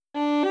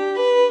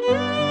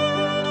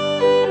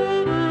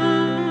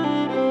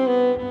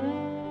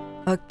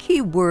A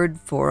key word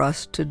for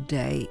us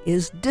today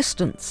is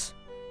distance.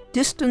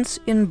 Distance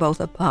in both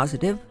a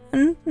positive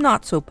and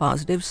not so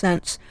positive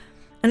sense.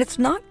 And it's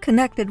not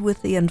connected with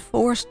the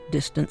enforced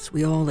distance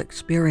we all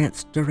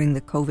experienced during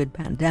the COVID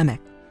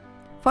pandemic.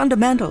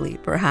 Fundamentally,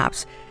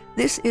 perhaps,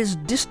 this is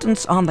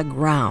distance on the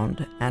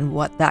ground and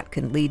what that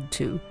can lead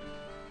to.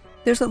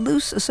 There's a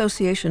loose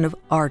association of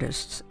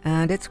artists,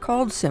 and it's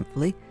called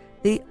simply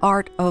the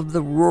art of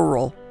the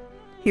rural.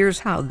 Here's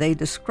how they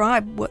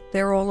describe what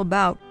they're all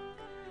about.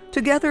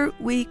 Together,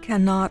 we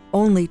can not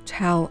only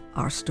tell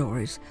our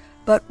stories,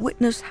 but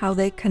witness how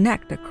they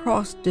connect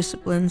across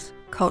disciplines,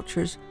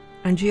 cultures,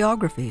 and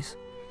geographies.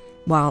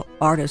 While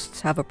artists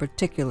have a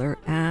particular,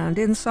 and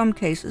in some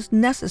cases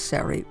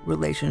necessary,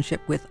 relationship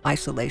with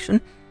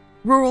isolation,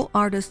 rural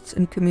artists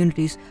and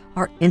communities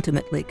are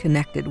intimately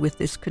connected with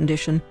this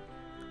condition.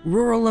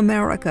 Rural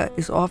America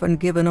is often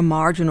given a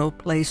marginal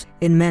place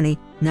in many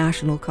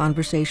national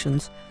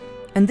conversations,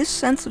 and this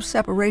sense of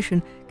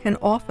separation can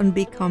often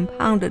be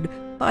compounded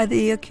by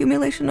the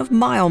accumulation of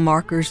mile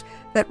markers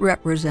that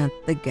represent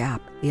the gap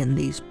in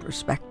these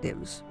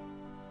perspectives.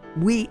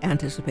 We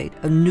anticipate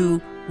a new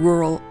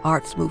rural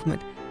arts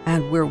movement,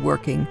 and we're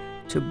working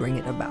to bring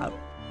it about.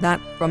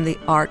 That from the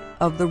art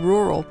of the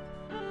rural.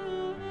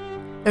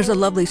 There's a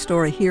lovely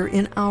story here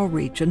in our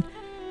region.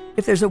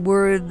 If there's a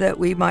word that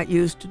we might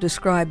use to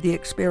describe the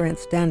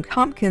experience Dan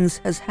Tompkins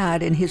has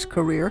had in his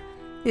career,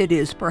 it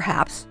is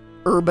perhaps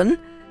urban.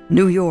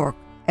 New York,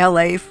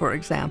 LA, for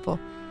example.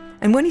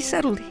 And when he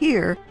settled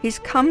here, he's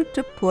come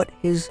to put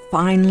his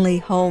finely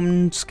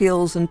honed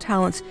skills and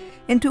talents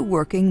into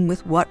working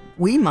with what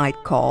we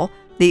might call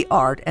the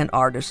art and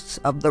artists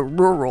of the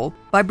rural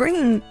by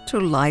bringing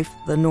to life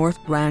the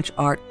North Branch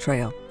Art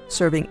Trail,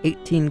 serving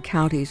 18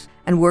 counties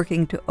and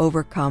working to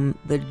overcome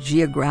the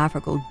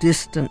geographical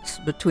distance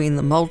between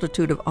the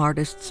multitude of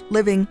artists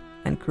living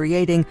and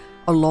creating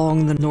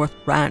along the North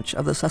Branch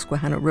of the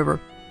Susquehanna River.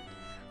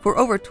 For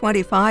over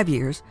 25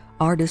 years,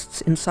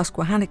 artists in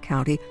Susquehanna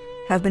County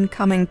have been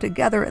coming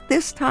together at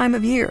this time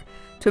of year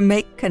to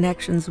make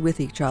connections with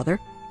each other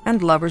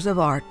and lovers of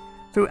art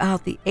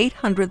throughout the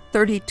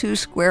 832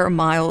 square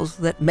miles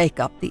that make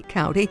up the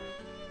county.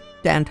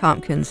 Dan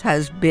Tompkins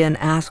has been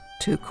asked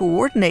to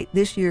coordinate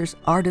this year's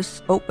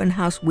Artists Open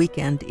House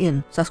Weekend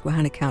in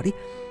Susquehanna County,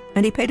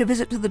 and he paid a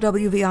visit to the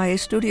WVIA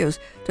studios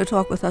to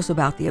talk with us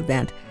about the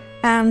event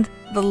and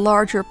the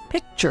larger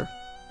picture,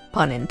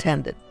 pun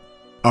intended.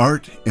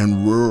 Art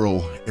in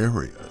rural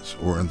areas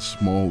or in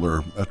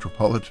smaller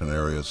metropolitan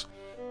areas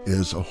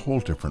is a whole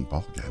different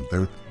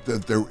ballgame.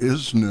 There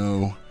is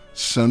no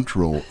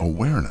central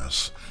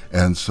awareness,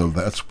 and so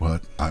that's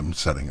what I'm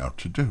setting out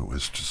to do,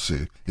 is to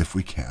see if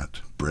we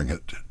can't bring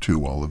it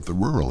to all of the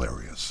rural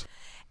areas.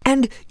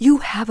 And you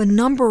have a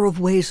number of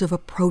ways of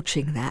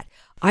approaching that.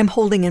 I'm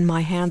holding in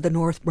my hand the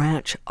North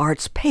Branch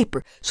Arts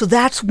paper. So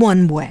that's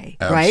one way,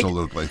 right?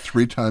 Absolutely.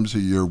 3 times a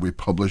year we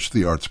publish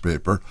the arts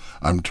paper.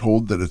 I'm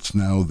told that it's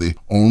now the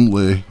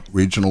only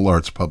regional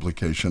arts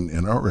publication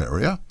in our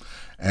area.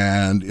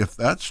 And if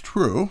that's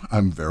true,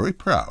 I'm very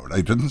proud.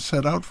 I didn't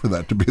set out for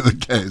that to be the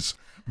case.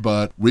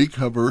 But we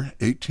cover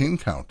 18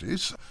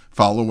 counties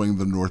following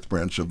the North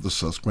Branch of the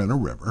Susquehanna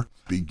River,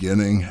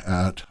 beginning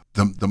at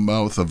the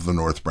mouth of the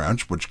North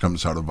Branch, which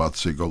comes out of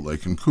Otsego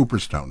Lake in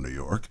Cooperstown, New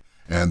York,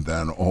 and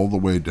then all the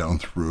way down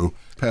through,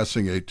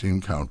 passing 18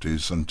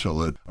 counties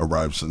until it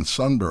arrives in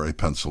Sunbury,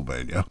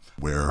 Pennsylvania,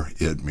 where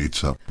it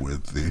meets up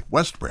with the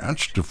West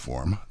Branch to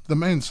form the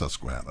main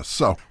Susquehanna.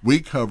 So we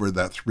cover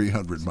that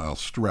 300-mile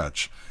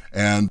stretch,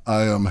 and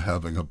I am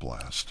having a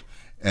blast.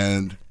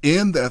 And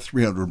in that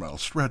 300-mile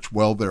stretch,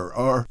 well, there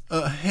are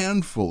a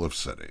handful of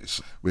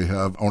cities. We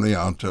have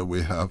Oneonta,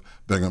 we have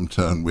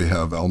Binghamton, we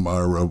have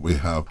Elmira, we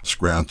have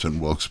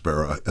Scranton,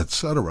 Wilkes-Barre,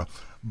 etc.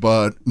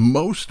 But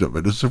most of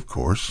it is, of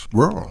course,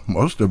 rural.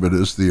 Most of it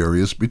is the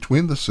areas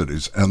between the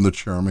cities and the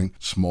charming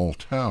small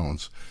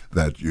towns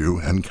that you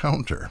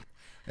encounter.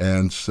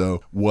 And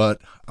so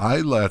what I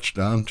latched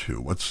onto,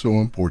 what's so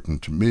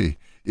important to me,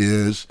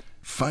 is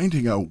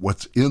finding out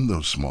what's in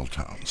those small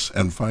towns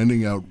and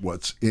finding out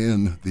what's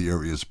in the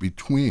areas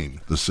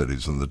between the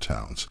cities and the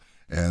towns.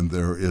 And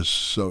it's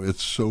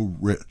so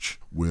rich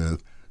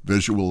with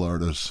visual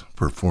artists,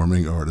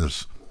 performing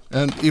artists,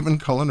 and even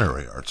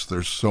culinary arts.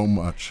 There's so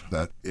much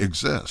that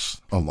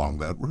exists along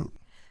that route.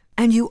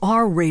 And you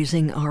are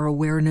raising our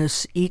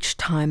awareness each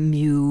time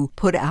you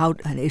put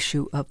out an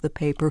issue of the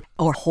paper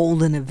or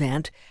hold an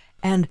event.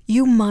 And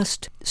you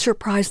must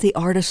surprise the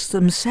artists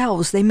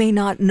themselves. They may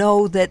not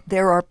know that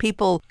there are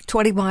people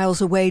 20 miles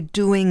away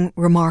doing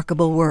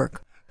remarkable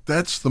work.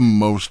 That's the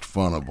most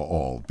fun of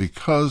all.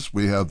 Because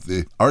we have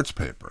the arts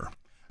paper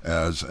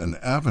as an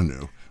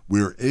avenue,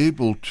 we're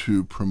able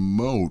to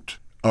promote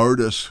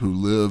artists who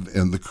live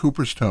in the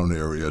Cooperstown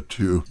area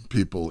to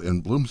people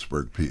in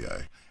Bloomsburg,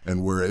 PA.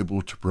 And we're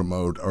able to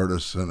promote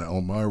artists in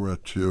Elmira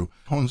to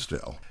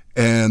Honesdale.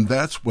 And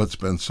that's what's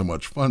been so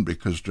much fun,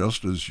 because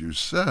just as you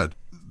said,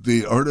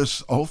 the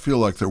artists all feel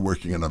like they're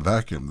working in a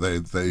vacuum.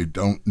 They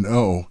don't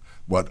know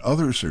what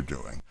others are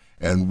doing.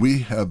 And we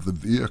have the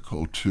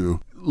vehicle to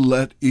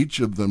let each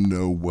of them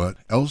know what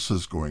else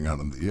is going on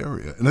in the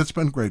area. And it's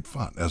been great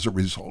fun. As a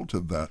result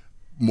of that,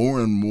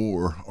 more and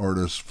more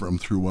artists from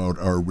throughout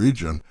our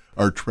region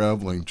are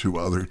traveling to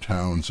other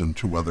towns and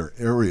to other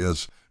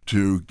areas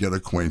to get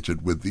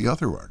acquainted with the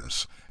other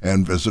artists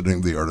and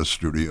visiting the artist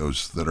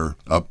studios that are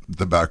up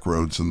the back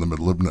roads in the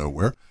middle of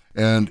nowhere.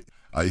 And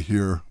I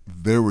hear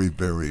very,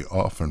 very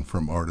often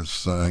from artists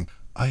saying,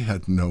 I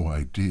had no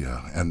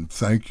idea, and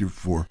thank you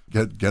for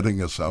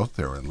getting us out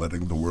there and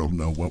letting the world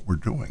know what we're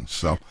doing.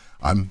 So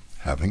I'm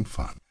having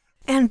fun.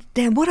 And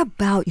Dan, what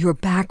about your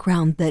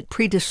background that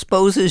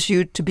predisposes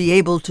you to be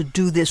able to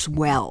do this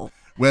well?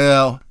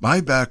 Well, my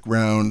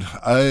background,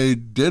 I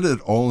did it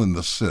all in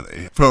the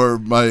city. For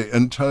my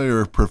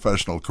entire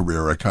professional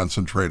career, I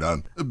concentrate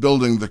on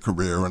building the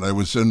career, and I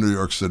was in New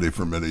York City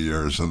for many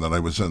years, and then I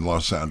was in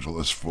Los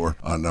Angeles for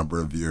a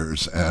number of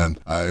years, and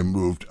I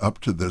moved up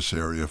to this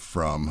area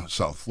from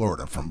South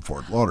Florida, from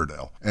Fort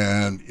Lauderdale.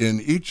 And in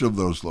each of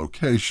those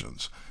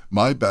locations,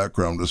 my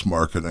background is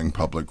marketing,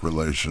 public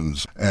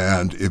relations,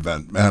 and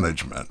event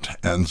management.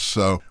 And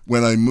so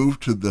when I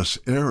moved to this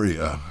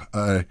area,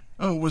 it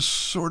was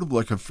sort of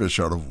like a fish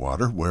out of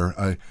water, where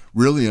I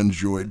really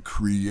enjoyed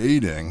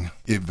creating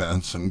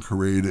events and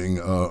creating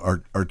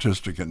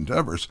artistic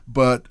endeavors,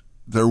 but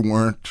there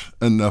weren't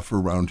enough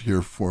around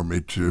here for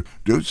me to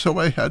do, so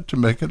I had to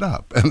make it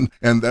up.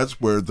 And that's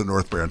where the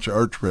North Branch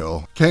Art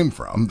Trail came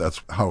from.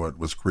 That's how it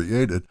was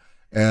created.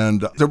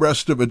 And the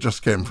rest of it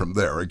just came from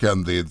there.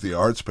 Again, the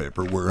arts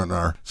paper, we're in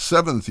our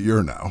 7th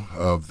year now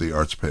of the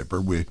arts paper.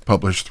 We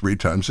publish 3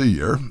 times a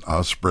year,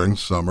 spring,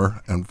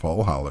 summer, and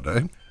fall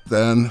holiday.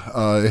 Then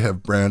I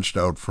have branched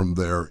out from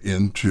there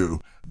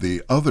into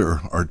the other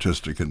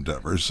artistic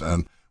endeavors,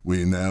 and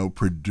we now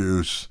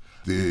produce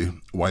the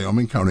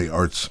Wyoming County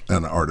Arts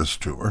and Artists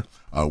Tour,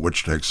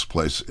 which takes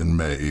place in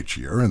May each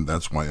year, and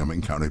that's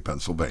Wyoming County,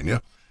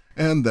 Pennsylvania.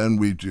 And then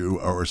we do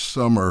our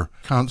summer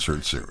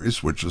concert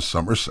series, which is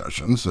Summer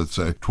Sessions. It's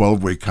a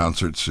 12-week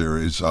concert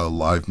series,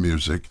 live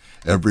music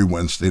every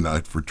Wednesday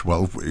night for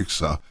 12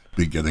 weeks,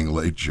 beginning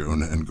late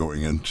June and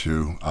going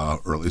into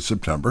early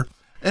September.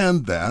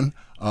 And then,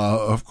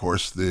 of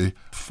course, the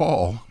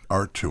fall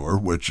art tour,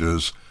 which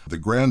is the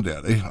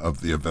granddaddy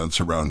of the events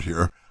around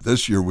here.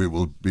 This year we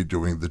will be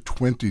doing the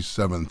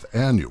 27th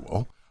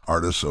annual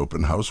Artists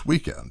Open House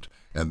Weekend.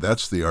 And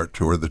that's the art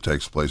tour that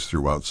takes place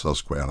throughout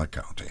Susquehanna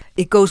County.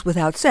 It goes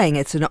without saying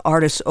it's an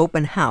artist's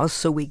open house,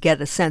 so we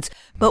get a sense.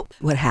 But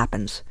what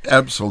happens?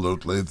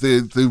 Absolutely.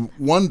 The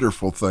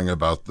wonderful thing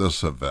about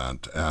this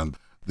event, and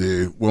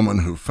the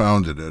woman who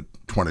founded it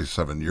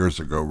 27 years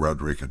ago,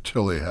 Rodrika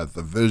Tilley, had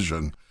the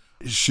vision.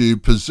 She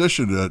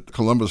positioned it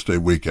Columbus Day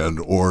weekend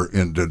or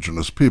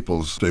Indigenous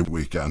Peoples Day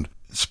weekend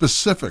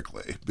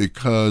specifically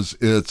because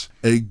it's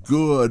a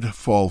good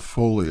fall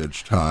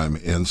foliage time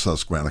in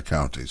Susquehanna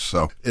County.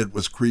 So it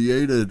was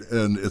created,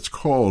 and it's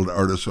called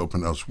Artists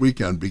Open House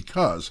Weekend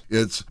because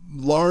it's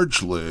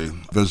largely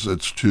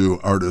visits to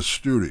artist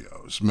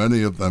studios,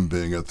 many of them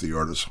being at the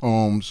artists'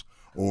 homes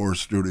or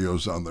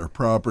studios on their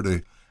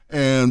property.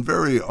 And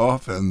very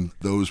often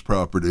those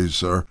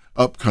properties are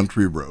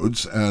up-country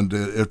roads, and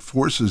it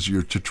forces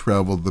you to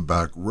travel the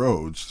back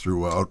roads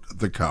throughout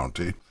the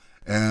county.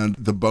 And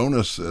the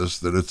bonus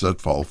is that it's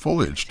at fall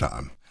foliage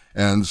time.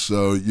 And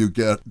so you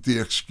get the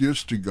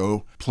excuse to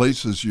go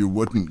places you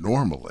wouldn't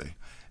normally.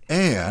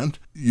 And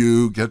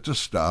you get to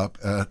stop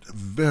at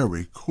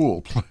very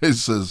cool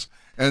places.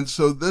 And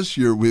so this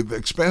year we've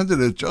expanded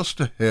it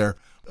just a hair.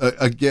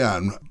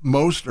 Again,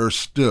 most are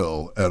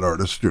still at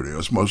artist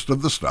studios, most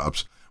of the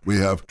stops. We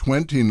have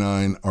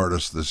 29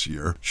 artists this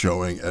year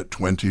showing at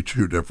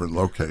 22 different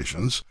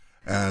locations.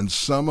 And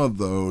some of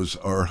those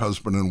are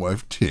husband and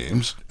wife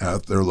teams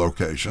at their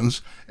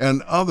locations.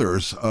 And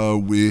others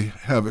we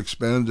have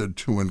expanded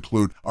to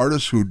include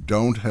artists who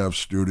don't have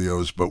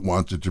studios but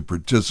wanted to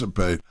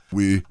participate.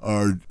 We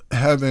are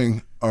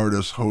having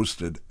artists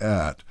hosted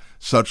at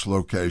such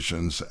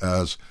locations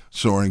as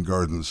Soaring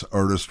Gardens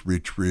Artist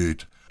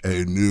Retreat,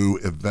 a new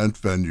event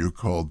venue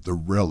called The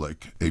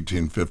Relic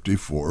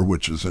 1854,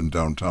 which is in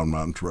downtown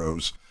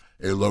Montrose,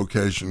 a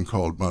location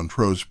called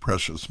Montrose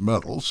Precious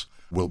Metals,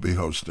 will be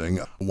hosting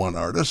one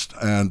artist,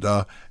 and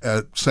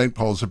at St.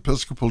 Paul's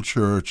Episcopal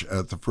Church,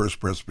 at the First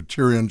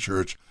Presbyterian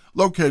Church,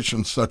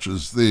 locations such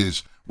as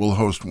these will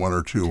host 1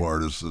 or 2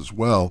 artists as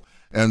well.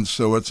 And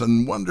so it's a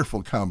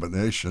wonderful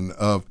combination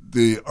of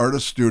the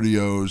artist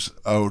studios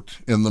out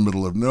in the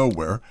middle of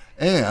nowhere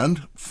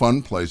and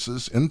fun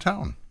places in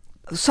town.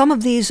 Some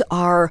of these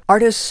are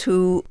artists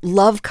who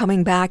love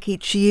coming back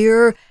each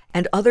year,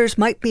 and others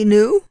might be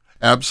new?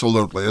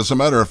 Absolutely. As a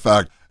matter of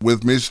fact,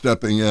 with me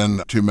stepping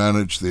in to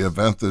manage the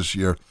event this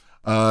year,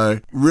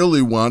 I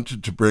really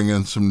wanted to bring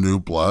in some new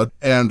blood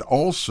and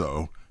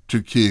also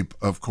to keep,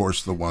 of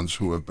course, the ones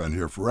who have been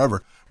here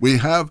forever. We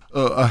have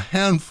a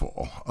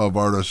handful of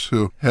artists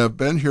who have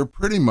been here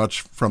pretty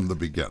much from the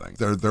beginning.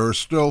 There are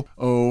still,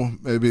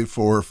 maybe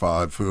 4 or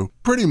 5 who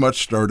pretty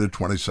much started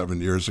 27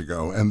 years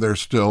ago, and they're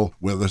still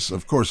with us.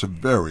 Of course, a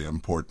very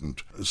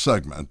important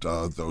segment,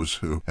 those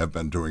who have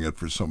been doing it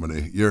for so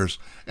many years.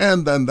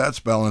 And then that's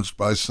balanced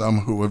by some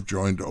who have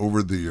joined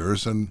over the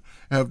years and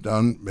have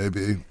done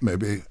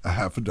maybe a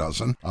half a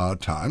dozen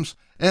times.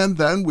 And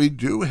then we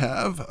do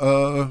have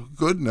a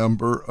good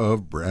number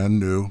of brand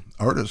new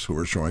artists who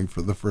are showing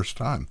for the first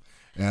time.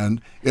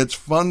 And it's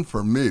fun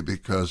for me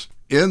because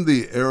in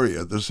the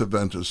area, this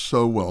event is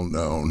so well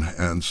known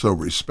and so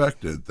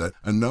respected that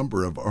a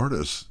number of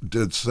artists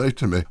did say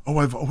to me,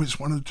 I've always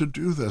wanted to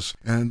do this,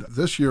 and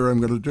this year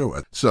I'm going to do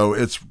it. So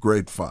it's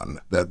great fun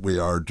that we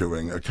are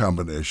doing a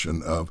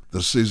combination of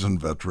the seasoned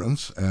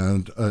veterans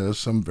and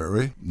some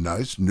very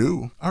nice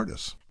new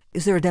artists.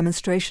 Is there a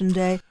demonstration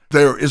day?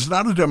 There is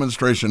not a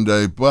demonstration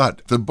day,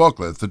 but the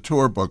booklet, the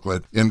tour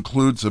booklet,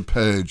 includes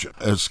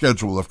a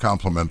schedule of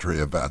complimentary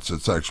events.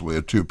 It's actually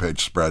a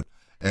 2-page spread,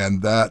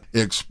 and that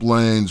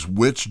explains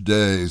which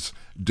days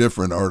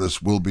different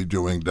artists will be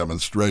doing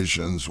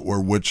demonstrations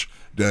or which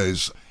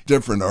days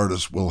different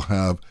artists will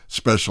have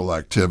special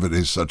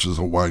activities such as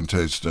a wine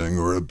tasting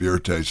or a beer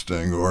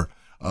tasting or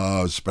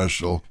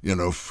special,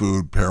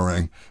 food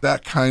pairing,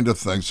 that kind of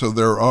thing. So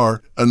there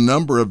are a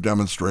number of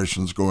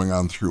demonstrations going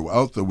on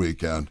throughout the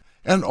weekend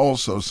and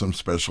also some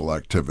special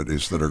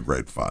activities that are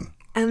great fun.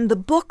 And the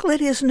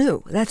booklet is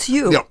new. That's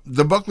you. Yeah,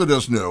 the booklet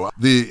is new.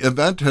 The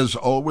event has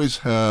always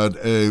had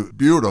a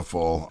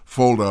beautiful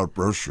fold-out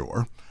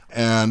brochure.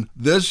 And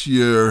this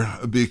year,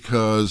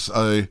 because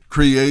I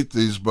create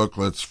these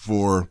booklets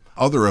for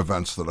other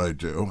events that I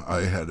do,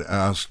 I had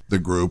asked the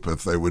group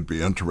if they would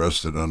be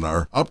interested in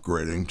our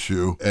upgrading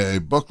to a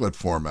booklet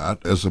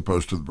format as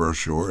opposed to the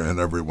brochure, and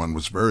everyone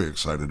was very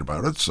excited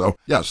about it. So,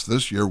 yes,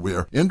 this year we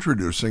are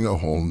introducing a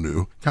whole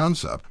new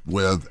concept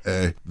with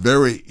a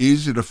very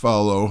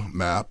easy-to-follow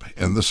map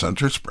in the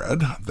center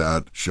spread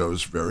that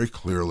shows very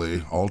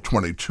clearly all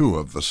 22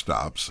 of the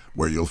stops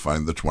where you'll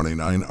find the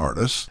 29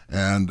 artists,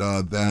 and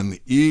then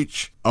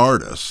each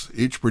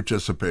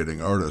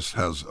participating artist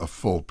has a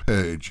full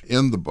page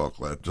in the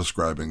booklet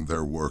describing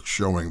their work,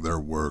 showing their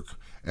work,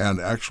 and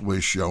actually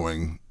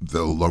showing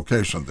the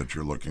location that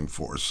you're looking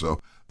for. So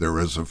there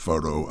is a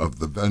photo of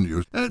the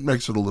venue, and it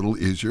makes it a little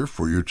easier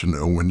for you to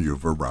know when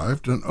you've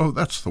arrived, and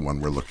that's the one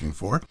we're looking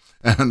for.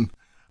 And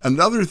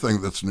another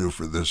thing that's new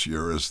for this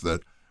year is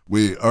that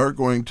we are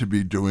going to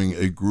be doing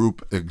a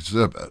group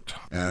exhibit,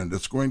 and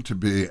it's going to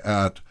be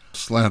at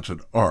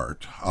Slanted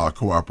Art, a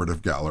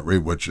cooperative gallery,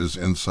 which is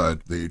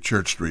inside the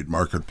Church Street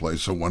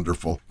Marketplace, a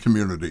wonderful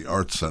community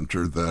arts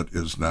center that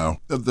is now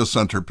the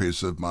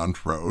centerpiece of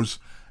Montrose.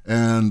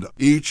 And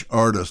each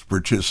artist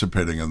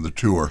participating in the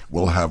tour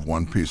will have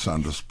one piece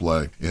on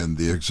display in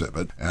the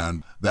exhibit,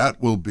 and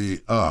that will be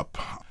up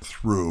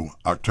through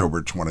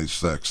October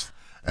 26th.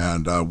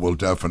 And will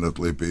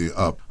definitely be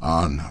up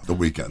on the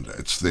weekend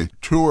dates. The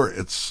tour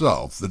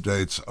itself, the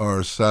dates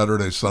are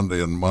Saturday,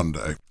 Sunday, and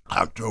Monday,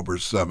 October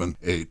 7,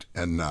 8,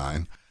 and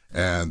 9,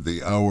 and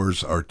the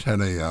hours are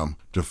 10 a.m.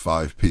 to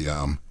 5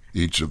 p.m.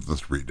 each of the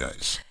 3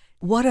 days.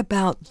 What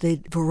about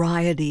the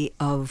variety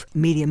of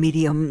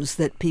mediums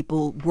that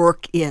people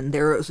work in?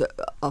 There is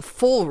a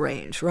full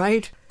range,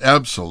 right?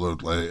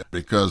 Absolutely,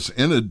 because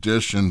in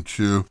addition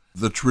to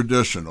the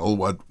traditional,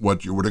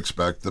 what you would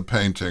expect, the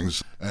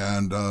paintings,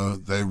 and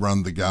they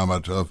run the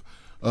gamut of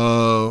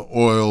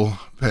oil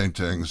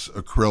paintings,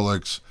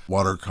 acrylics,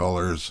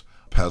 watercolors,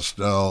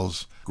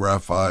 pastels,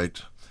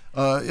 graphite,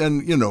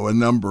 and, a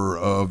number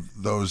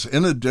of those.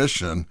 In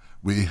addition,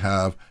 we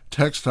have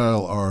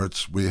textile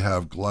arts, we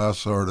have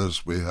glass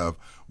artists, we have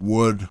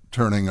wood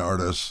turning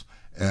artists,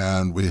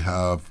 and we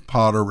have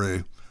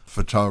pottery,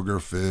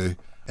 photography,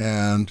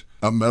 and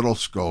a metal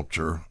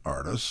sculpture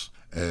artist,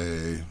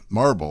 a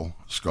marble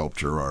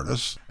sculpture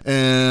artist,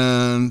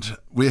 and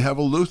we have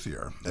a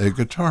luthier, a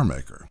guitar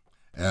maker.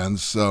 And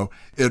so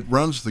it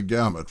runs the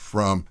gamut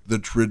from the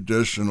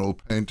traditional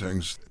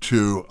paintings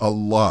to a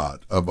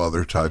lot of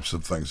other types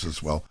of things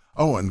as well.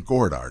 Oh, and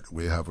gourd art.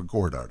 We have a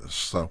gourd artist.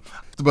 So,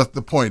 but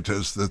the point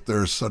is that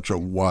there's such a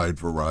wide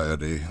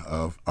variety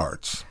of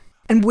arts.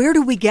 And where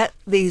do we get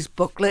these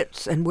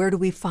booklets, and where do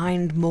we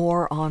find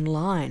more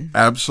online?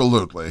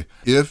 Absolutely.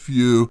 If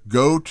you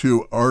go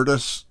to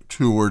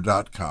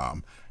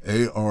artiststour.com,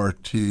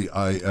 ARTISTS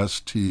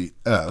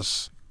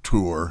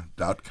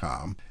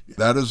tour.com.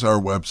 That is our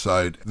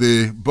website.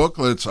 The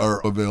booklets are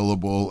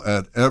available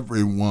at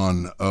every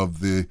one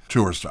of the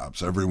tour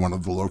stops, every one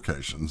of the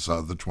locations,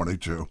 the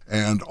 22,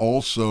 and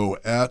also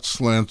at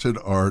Slanted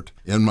Art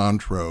in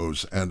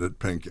Montrose and at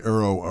Pink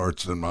Arrow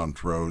Arts in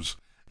Montrose.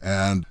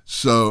 And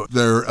so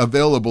they're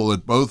available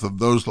at both of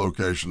those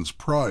locations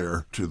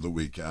prior to the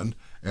weekend.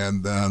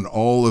 And then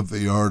all of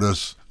the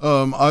artists,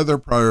 either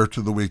prior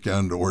to the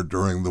weekend or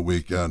during the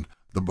weekend,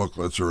 the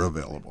booklets are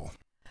available.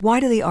 Why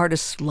do the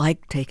artists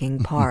like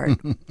taking part?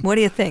 What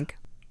do you think?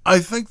 I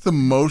think the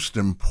most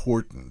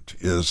important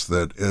is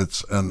that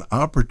it's an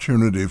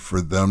opportunity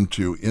for them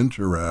to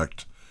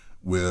interact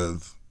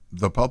with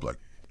the public.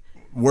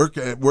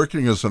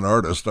 Working as an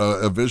artist,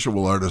 a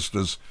visual artist,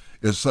 is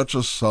such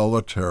a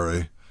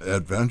solitary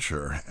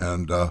adventure,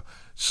 and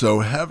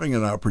so having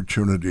an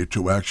opportunity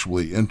to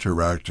actually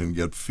interact and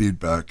get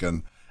feedback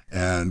and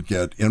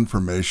get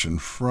information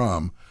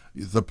from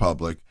the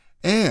public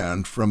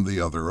and from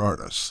the other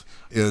artists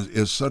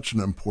is such an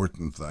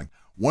important thing.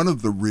 One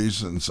of the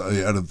reasons I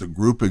added the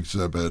group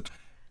exhibit,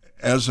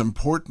 as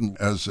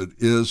important as it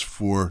is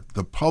for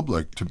the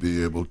public to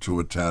be able to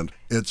attend,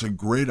 it's a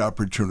great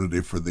opportunity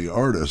for the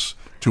artists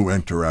to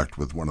interact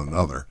with one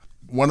another.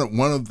 One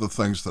of the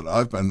things that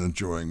I've been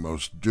enjoying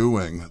most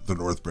doing the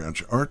North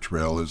Branch Art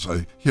Trail is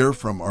I hear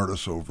from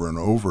artists over and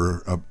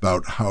over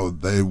about how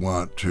they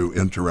want to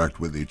interact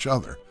with each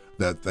other,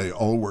 that they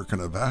all work in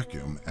a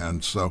vacuum.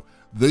 And so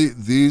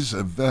these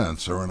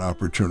events are an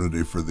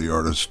opportunity for the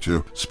artists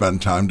to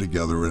spend time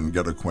together and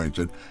get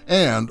acquainted,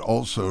 and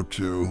also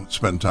to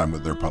spend time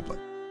with their public.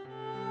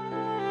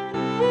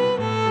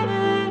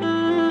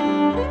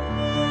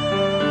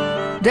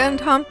 Dan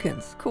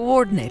Tompkins,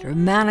 coordinator,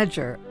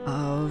 manager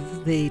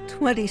of the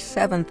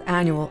 27th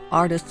Annual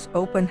Artists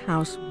Open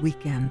House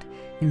Weekend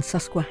in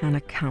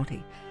Susquehanna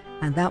County.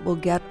 And that will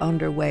get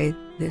underway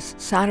this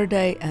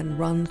Saturday and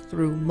run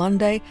through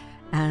Monday.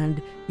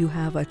 And you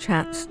have a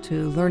chance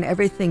to learn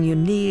everything you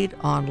need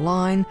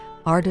online,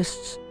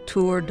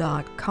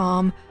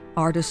 artiststour.com,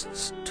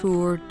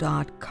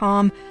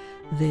 artiststour.com.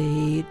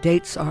 The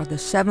dates are the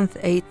 7th,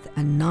 8th,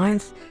 and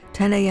 9th,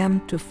 10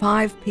 a.m. to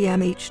 5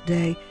 p.m. each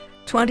day,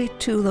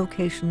 22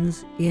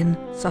 locations in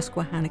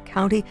Susquehanna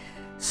County,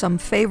 some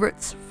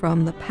favorites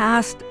from the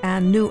past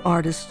and new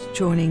artists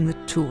joining the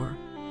tour.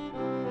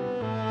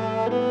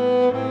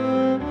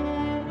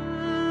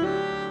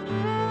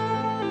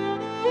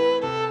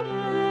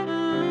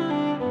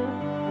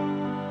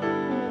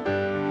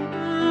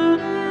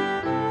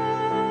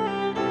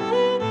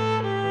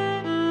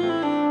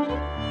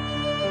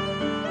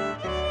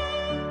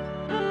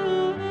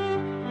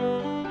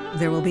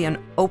 There will be an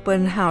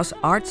open house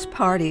arts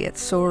party at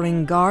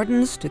Soaring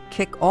Gardens to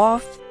kick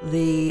off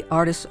the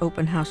Artists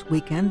Open House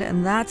Weekend,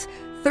 and that's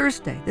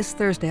this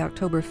Thursday,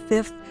 October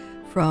 5th,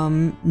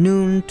 from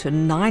noon to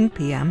 9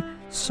 p.m.,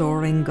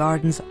 Soaring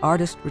Gardens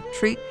Artist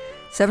Retreat,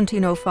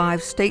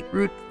 1705 State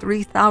Route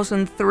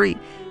 3003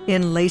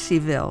 in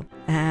Laceyville.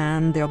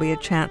 And there'll be a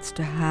chance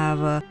to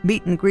have a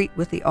meet and greet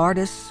with the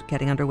artists,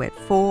 getting underway at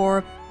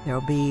 4.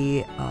 There'll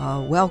be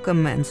a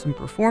welcome and some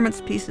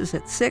performance pieces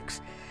at 6.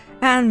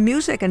 And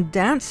music and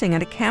dancing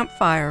at a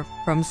campfire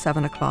from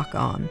 7 o'clock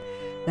on.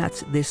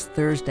 That's this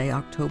Thursday,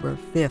 October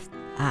 5th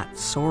at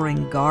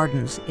Soaring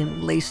Gardens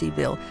in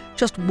Laceyville.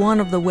 Just one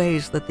of the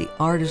ways that the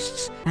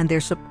artists and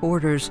their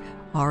supporters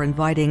are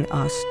inviting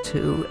us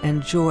to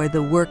enjoy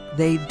the work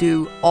they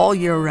do all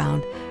year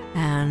round.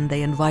 And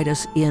they invite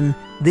us in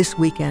this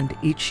weekend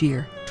each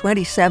year,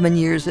 27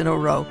 years in a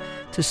row,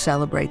 to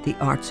celebrate the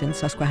arts in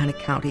Susquehanna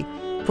County.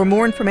 For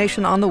more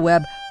information on the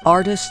web,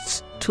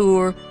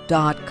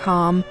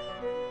 artiststour.com,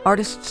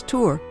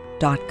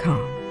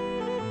 artiststour.com.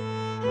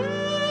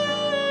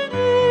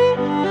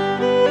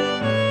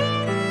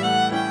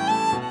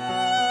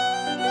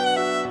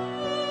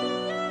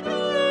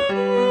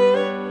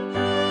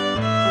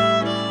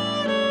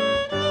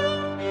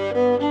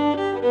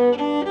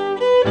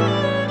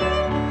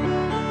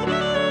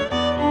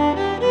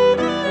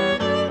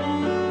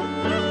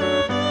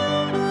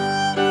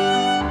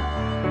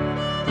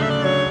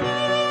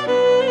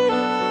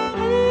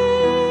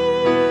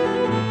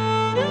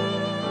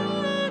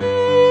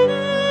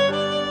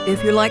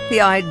 If you like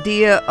the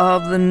idea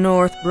of the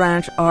North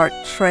Branch Art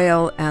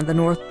Trail and the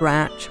North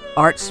Branch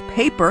Arts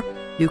Paper,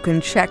 you can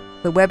check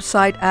the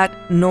website at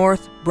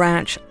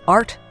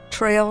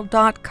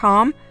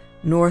northbrancharttrail.com,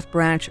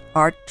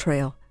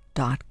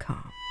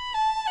 northbrancharttrail.com.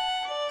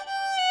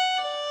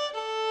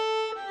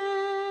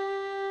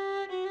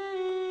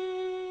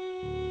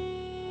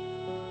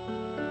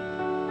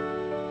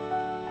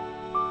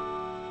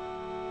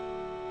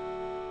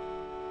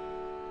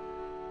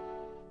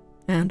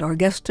 And our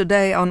guest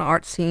today on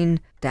Art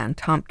Scene, Dan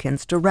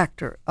Tompkins,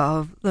 director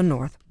of the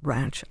North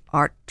Branch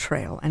Art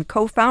Trail and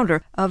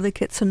co-founder of the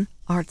Kittson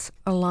Arts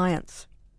Alliance.